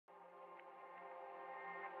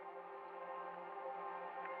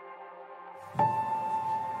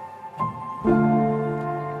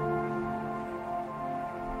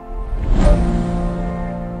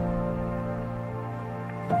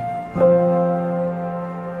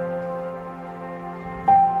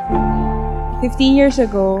"15 years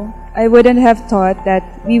ago, I wouldn't have thought that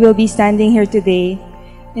we will be standing here today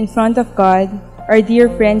in front of God, our dear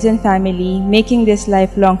friends and family, making this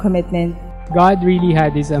lifelong commitment. God really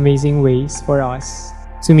had these amazing ways for us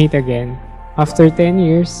to meet again. After 10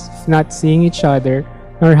 years of not seeing each other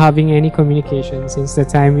nor having any communication since the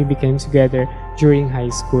time we became together during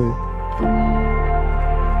high school.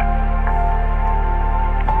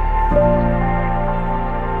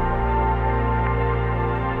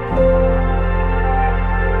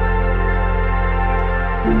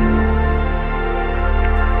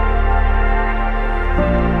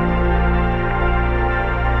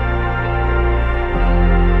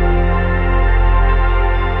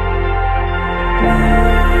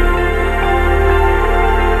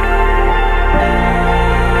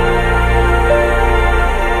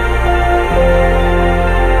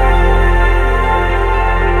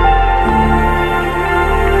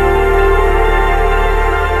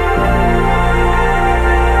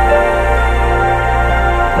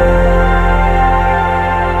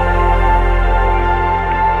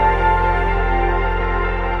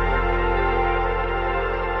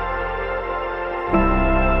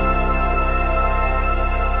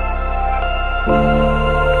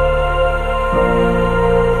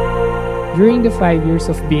 During the 5 years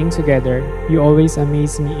of being together, you always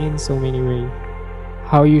amaze me in so many ways.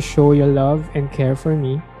 How you show your love and care for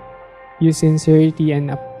me, your sincerity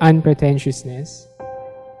and unpretentiousness,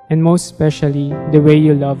 and most especially, the way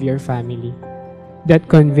you love your family. That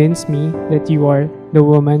convinced me that you are the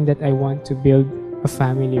woman that I want to build a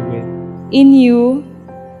family with. In you,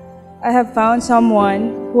 I have found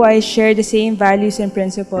someone who I share the same values and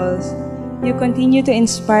principles. You continue to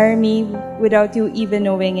inspire me without you even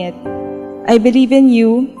knowing it. I believe in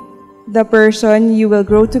you, the person you will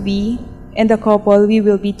grow to be, and the couple we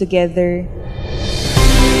will be together.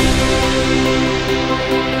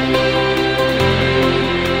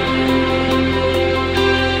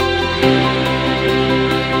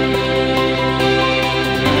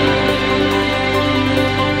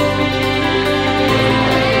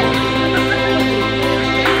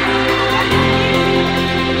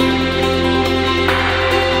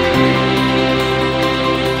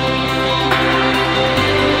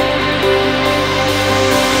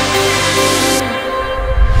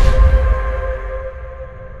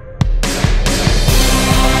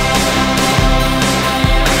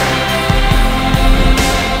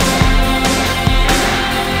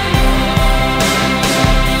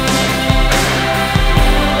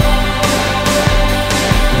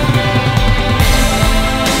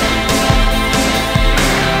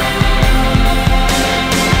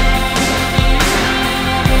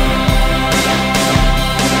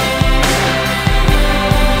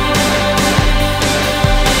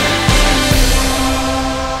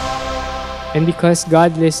 And because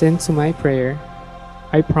God listened to my prayer,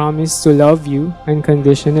 I promise to love you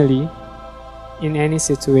unconditionally in any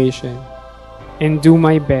situation and do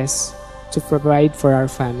my best to provide for our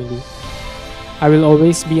family. I will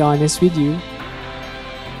always be honest with you,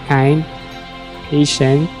 kind,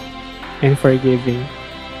 patient, and forgiving.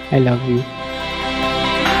 I love you.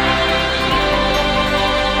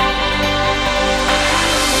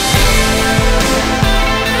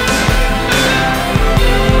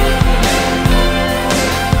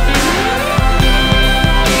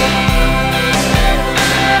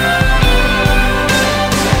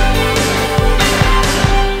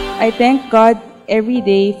 I thank God every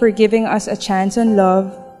day for giving us a chance on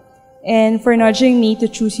love and for nudging me to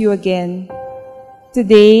choose you again.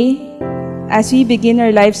 Today, as we begin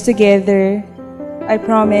our lives together, I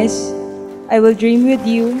promise I will dream with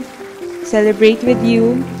you, celebrate with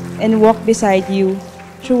you, and walk beside you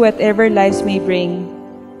through whatever lives may bring.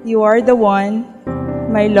 You are the one,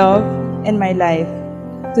 my love, and my life.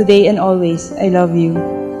 Today and always, I love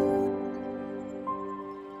you.